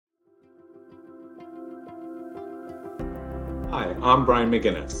Hi, I'm Brian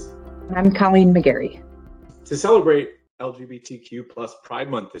McGinnis. I'm Colleen McGarry. To celebrate LGBTQ plus Pride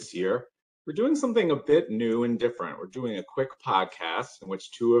Month this year, we're doing something a bit new and different. We're doing a quick podcast in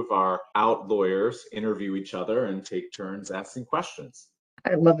which two of our out lawyers interview each other and take turns asking questions.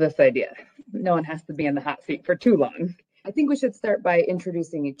 I love this idea. No one has to be in the hot seat for too long. I think we should start by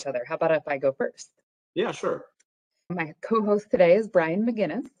introducing each other. How about if I go first? Yeah, sure. My co-host today is Brian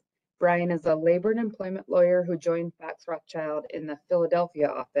McGinnis. Brian is a labor and employment lawyer who joined Fox Rothschild in the Philadelphia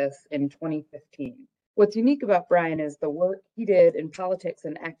office in 2015. What's unique about Brian is the work he did in politics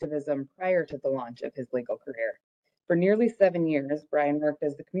and activism prior to the launch of his legal career. For nearly 7 years, Brian worked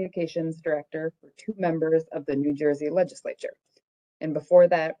as the communications director for two members of the New Jersey legislature. And before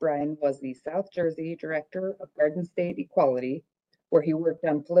that, Brian was the South Jersey director of Garden State Equality, where he worked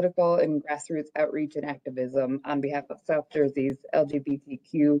on political and grassroots outreach and activism on behalf of South Jersey's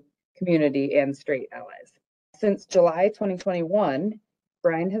LGBTQ community and straight allies. Since July 2021,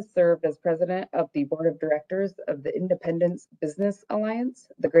 Brian has served as president of the board of directors of the Independence Business Alliance,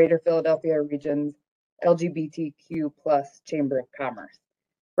 the Greater Philadelphia region's LGBTQ plus Chamber of Commerce.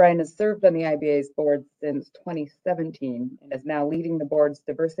 Brian has served on the IBA's board since 2017 and is now leading the board's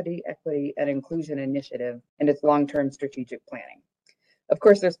diversity, equity, and inclusion initiative and its long-term strategic planning. Of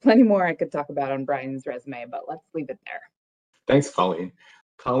course, there's plenty more I could talk about on Brian's resume, but let's leave it there. Thanks, Colleen.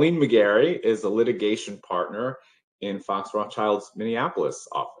 Colleen McGarry is a litigation partner in Fox Rothschild's Minneapolis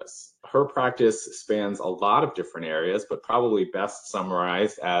office. Her practice spans a lot of different areas, but probably best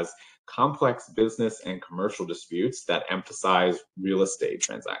summarized as complex business and commercial disputes that emphasize real estate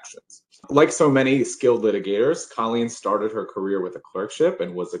transactions. Like so many skilled litigators, Colleen started her career with a clerkship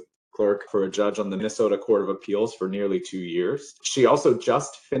and was a clerk for a judge on the Minnesota Court of Appeals for nearly 2 years. She also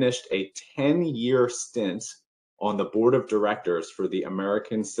just finished a 10-year stint on the board of directors for the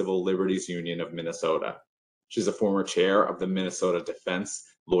American Civil Liberties Union of Minnesota. She's a former chair of the Minnesota Defense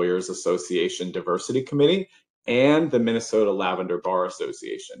Lawyers Association Diversity Committee and the Minnesota Lavender Bar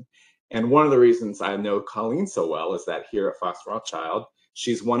Association. And one of the reasons I know Colleen so well is that here at Fox Rothschild,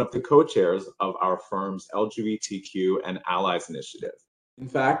 she's one of the co-chairs of our firm's LGBTQ and Allies Initiative. In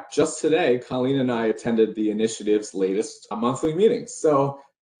fact, just today, Colleen and I attended the initiative's latest monthly meeting. So,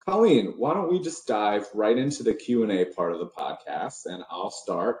 Colleen, why don't we just dive right into the Q&A part of the podcast, and I'll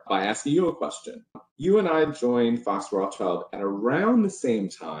start by asking you a question. You and I joined Fox Rothschild at around the same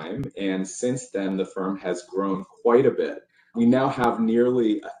time, and since then, the firm has grown quite a bit. We now have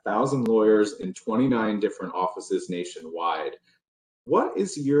nearly 1,000 lawyers in 29 different offices nationwide. What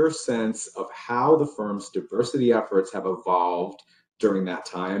is your sense of how the firm's diversity efforts have evolved during that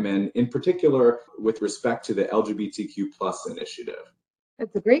time, and in particular with respect to the LGBTQ plus initiative?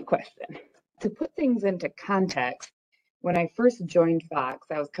 That's a great question. To put things into context, when I first joined Fox,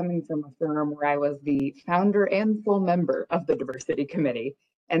 I was coming from a firm where I was the founder and full member of the diversity committee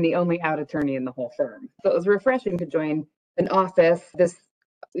and the only out attorney in the whole firm. So it was refreshing to join an office. This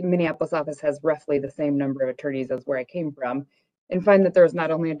Minneapolis office has roughly the same number of attorneys as where I came from, and find that there was not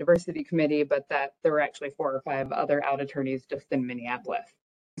only a diversity committee, but that there were actually 4 or 5 other out attorneys just in Minneapolis.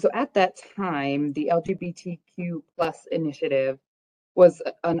 So at that time, the LGBTQ plus initiative was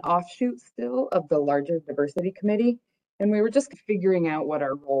an offshoot still of the larger diversity committee. And we were just figuring out what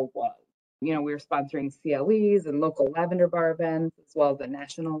our role was. We were sponsoring CLEs and local lavender bar events, as well as the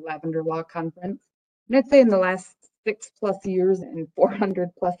National Lavender Law Conference. And I'd say in the last 6+ years and 400+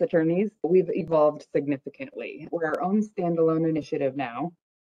 attorneys, we've evolved significantly. We're our own standalone initiative now,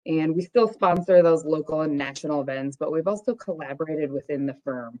 and we still sponsor those local and national events, but we've also collaborated within the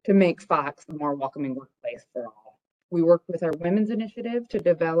firm to make Fox a more welcoming workplace for all. We worked with our women's initiative to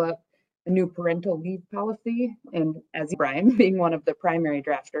develop a new parental leave policy, and as Brian being one of the primary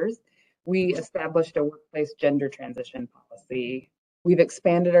drafters, we established a workplace gender transition policy. We've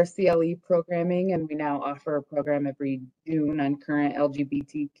expanded our CLE programming, and we now offer a program every June on current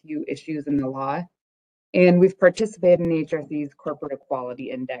LGBTQ issues in the law. And we've participated in HRC's Corporate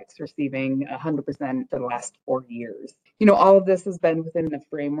Equality Index, receiving 100% for the last 4 years. All of this has been within the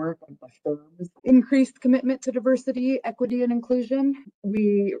framework of the firm's increased commitment to diversity, equity, and inclusion.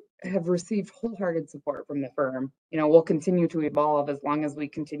 We have received wholehearted support from the firm. We'll continue to evolve as long as we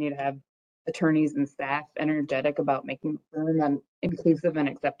continue to have attorneys and staff energetic about making the firm an inclusive and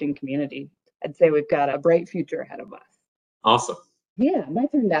accepting community. I'd say we've got a bright future ahead of us. Awesome. Yeah, my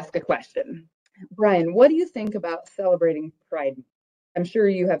turn to ask a question. Brian, what do you think about celebrating Pride? I'm sure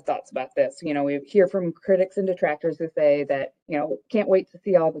you have thoughts about this. We hear from critics and detractors who say that, can't wait to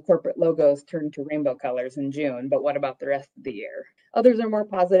see all the corporate logos turn to rainbow colors in June, but what about the rest of the year? Others are more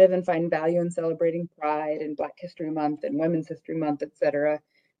positive and find value in celebrating Pride and Black History Month and Women's History Month, etc.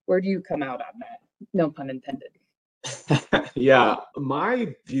 Where do you come out on that? No pun intended. Yeah,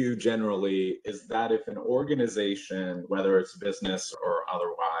 my view generally is that if an organization, whether it's business or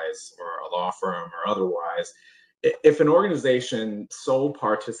otherwise, or a law firm or otherwise, if an organization sole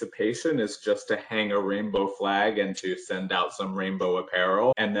participation is just to hang a rainbow flag and to send out some rainbow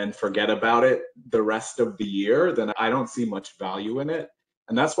apparel and then forget about it the rest of the year, then I don't see much value in it.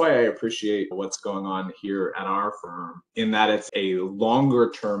 And that's why I appreciate what's going on here at our firm, in that it's a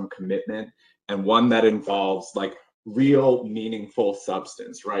longer term commitment and one that involves like real meaningful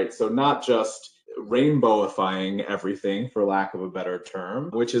substance, right? So not just rainbowifying everything, for lack of a better term,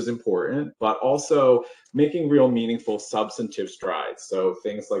 which is important, but also making real meaningful substantive strides. So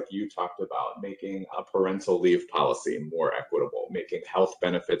things like you talked about, making a parental leave policy more equitable, making health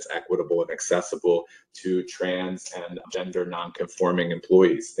benefits equitable and accessible to trans and gender nonconforming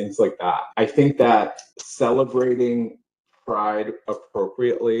employees, things like that. I think that celebrating pride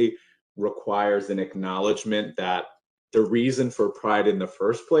appropriately requires an acknowledgement that the reason for pride in the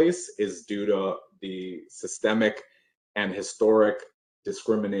first place is due to the systemic and historic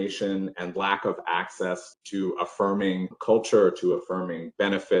discrimination and lack of access to affirming culture, to affirming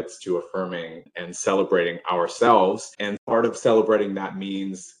benefits, to affirming and celebrating ourselves. And part of celebrating that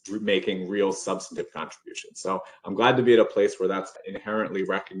means making real substantive contributions. So I'm glad to be at a place where that's inherently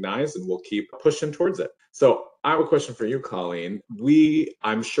recognized, and we'll keep pushing towards it. So I have a question for you, Colleen.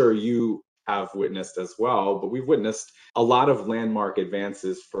 I'm sure you have witnessed as well, but we've witnessed a lot of landmark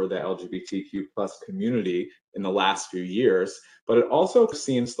advances for the LGBTQ plus community in the last few years. But it also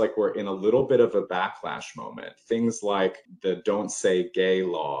seems like we're in a little bit of a backlash moment. Things like the Don't Say Gay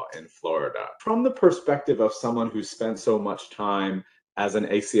law in Florida. From the perspective of someone who spent so much time as an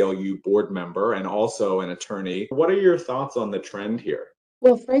ACLU board member and also an attorney, what are your thoughts on the trend here?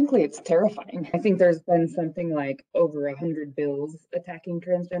 Well, frankly, it's terrifying. I think there's been something like over 100 bills attacking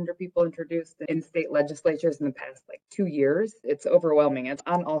transgender people introduced in state legislatures in the past like 2 years. It's overwhelming. It's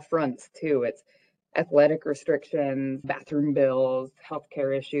on all fronts too. It's athletic restrictions, bathroom bills,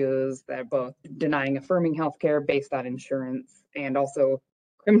 healthcare issues that are both denying affirming healthcare based on insurance and also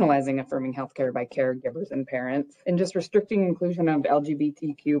criminalizing affirming healthcare by caregivers and parents, and just restricting inclusion of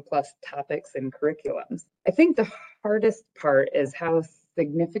LGBTQ plus topics and curriculums. I think the hardest part is how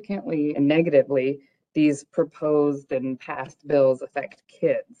significantly and negatively these proposed and passed bills affect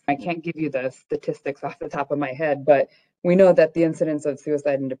kids. I can't give you the statistics off the top of my head, but we know that the incidence of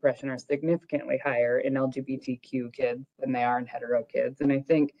suicide and depression are significantly higher in LGBTQ kids than they are in hetero kids. And I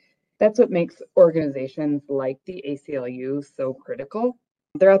think that's what makes organizations like the ACLU so critical.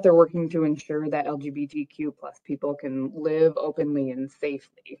 They're out there working to ensure that LGBTQ plus people can live openly and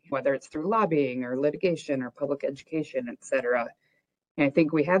safely, whether it's through lobbying or litigation or public education, et cetera. And I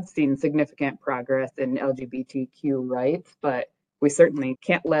think we have seen significant progress in LGBTQ rights, but we certainly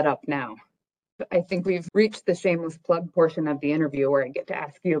can't let up now. I think we've reached the shameless plug portion of the interview where I get to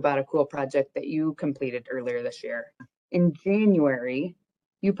ask you about a cool project that you completed earlier this year. In January,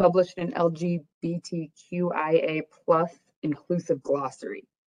 you published an LGBTQIA plus inclusive glossary.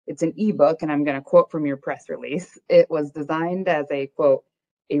 It's an ebook, and I'm going to quote from your press release. It was designed as a quote,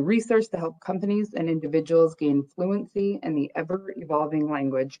 a resource to help companies and individuals gain fluency in the ever evolving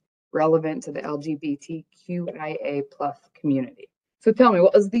language relevant to the LGBTQIA plus community. So tell me,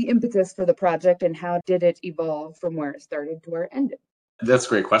 what was the impetus for the project and how did it evolve from where it started to where it ended? That's a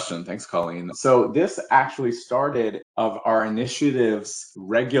great question. Thanks, Colleen. So this actually started of our initiative's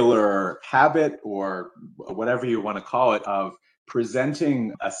regular habit, or whatever you want to call it, of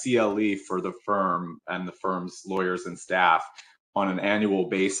presenting a CLE for the firm and the firm's lawyers and staff on an annual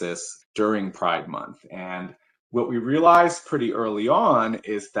basis during Pride Month. And what we realized pretty early on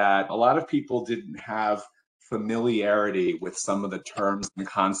is that a lot of people didn't have familiarity with some of the terms and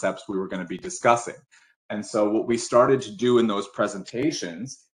concepts we were going to be discussing. And so what we started to do in those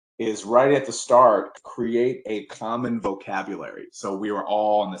presentations is right at the start, create a common vocabulary. So we were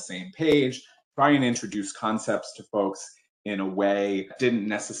all on the same page, trying to introduce concepts to folks in a way that didn't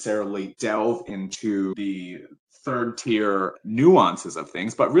necessarily delve into the third tier nuances of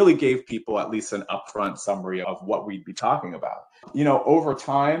things, but really gave people at least an upfront summary of what we'd be talking about. You know, over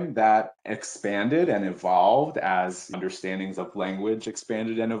time that expanded and evolved as understandings of language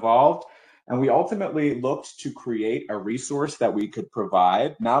expanded and evolved. And we ultimately looked to create a resource that we could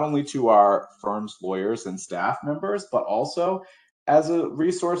provide not only to our firm's lawyers and staff members, but also as a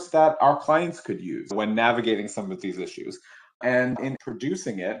resource that our clients could use when navigating some of these issues. And in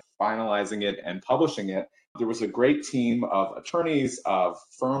producing it, finalizing it, and publishing it, there was a great team of attorneys, of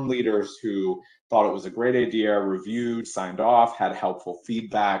firm leaders who thought it was a great idea, reviewed, signed off, had helpful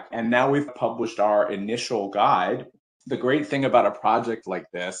feedback. And now we've published our initial guide. The great thing about a project like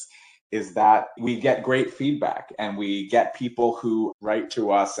this is that we get great feedback and we get people who write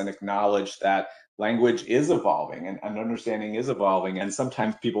to us and acknowledge that language is evolving and understanding is evolving. And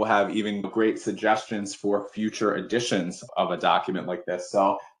sometimes people have even great suggestions for future editions of a document like this.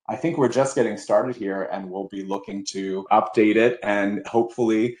 So I think we're just getting started here, and we'll be looking to update it and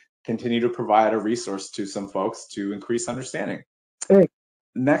hopefully continue to provide a resource to some folks to increase understanding. Great.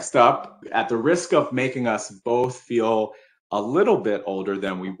 Next up, at the risk of making us both feel a little bit older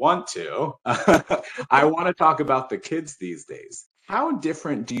than we want to, I want to talk about the kids these days. How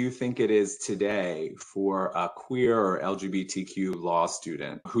different do you think it is today for a queer or LGBTQ law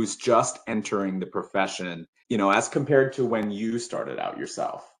student who's just entering the profession, as compared to when you started out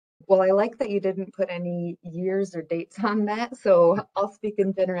yourself? Well, I like that you didn't put any years or dates on that, so I'll speak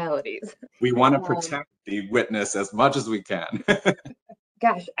in generalities. We want to protect the witness as much as we can.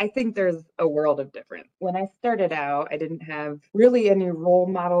 Gosh, I think there's a world of difference. When I started out, I didn't have really any role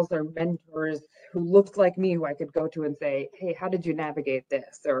models or mentors who looked like me, who I could go to and say, hey, how did you navigate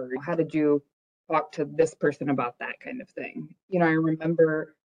this? Or how did you talk to this person about that kind of thing? I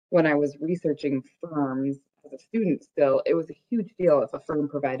remember when I was researching firms as a student still, it was a huge deal if a firm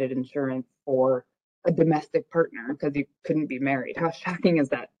provided insurance for a domestic partner because you couldn't be married. How shocking is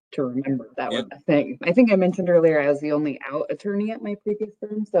that to remember that was a thing? I think I mentioned earlier I was the only out attorney at my previous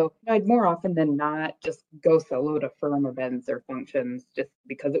firm. So I'd more often than not just go solo to firm events or functions just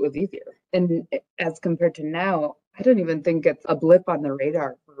because it was easier. And as compared to now, I don't even think it's a blip on the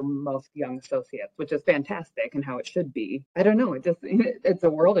radar for most young associates, which is fantastic and how it should be. I don't know. It's a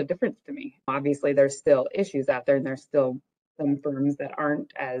world of difference to me. Obviously, there's still issues out there, and there's still some firms that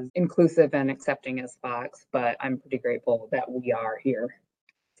aren't as inclusive and accepting as Fox, but I'm pretty grateful that we are here.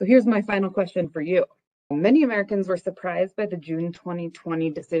 So here's my final question for you. Many Americans were surprised by the June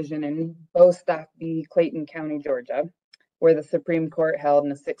 2020 decision in Bostock v. Clayton County, Georgia, where the Supreme Court held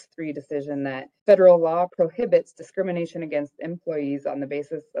in a 6-3 decision that federal law prohibits discrimination against employees on the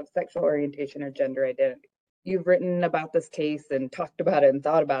basis of sexual orientation or gender identity. You've written about this case and talked about it and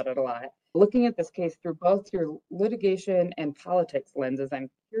thought about it a lot. Looking at this case through both your litigation and politics lenses,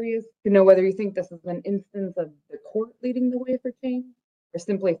 I'm curious to know whether you think this is an instance of the court leading the way for change, or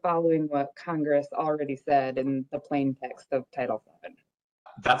simply following what Congress already said in the plain text of Title VII?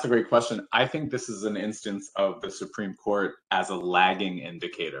 That's a great question. I think this is an instance of the Supreme Court as a lagging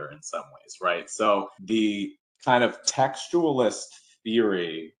indicator in some ways, right? So the kind of textualist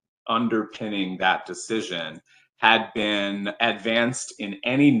theory underpinning that decision had been advanced in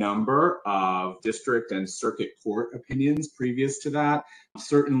any number of district and circuit court opinions previous to that.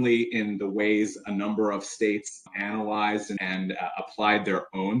 Certainly in the ways a number of states analyzed and applied their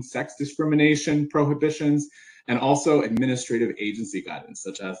own sex discrimination prohibitions, and also administrative agency guidance,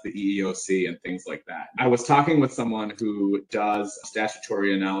 such as the EEOC and things like that. I was talking with someone who does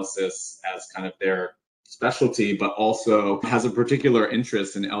statutory analysis as kind of their specialty, but also has a particular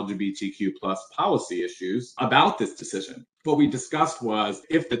interest in LGBTQ plus policy issues about this decision. What we discussed was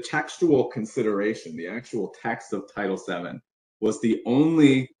if the textual consideration, the actual text of Title VII, was the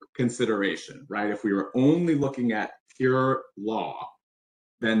only consideration, right? If we were only looking at pure law,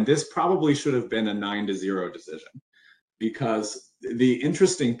 then this probably should have been a 9-0 decision. Because the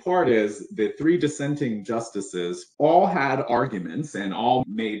interesting part is the 3 dissenting justices all had arguments and all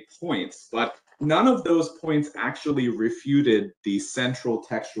made points, but none of those points actually refuted the central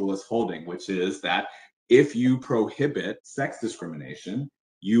textualist holding, which is that if you prohibit sex discrimination,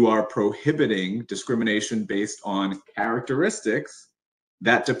 you are prohibiting discrimination based on characteristics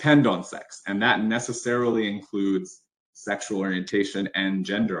that depend on sex. And that necessarily includes sexual orientation and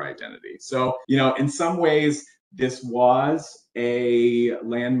gender identity. So, in some ways, this was a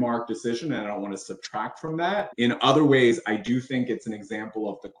landmark decision, and I don't want to subtract from that. In other ways, I do think it's an example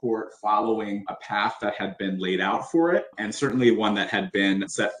of the court following a path that had been laid out for it, and certainly one that had been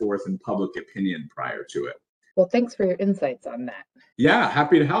set forth in public opinion prior to it. Well, thanks for your insights on that. Yeah,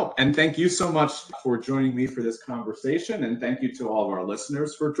 happy to help. And thank you so much for joining me for this conversation. And thank you to all of our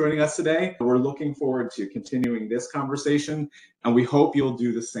listeners for joining us today. We're looking forward to continuing this conversation. And we hope you'll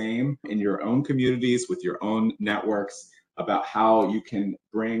do the same in your own communities with your own networks about how you can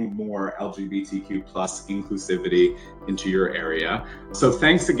bring more LGBTQ plus inclusivity into your area. So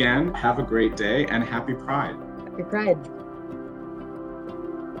thanks again. Have a great day and happy Pride. Happy Pride.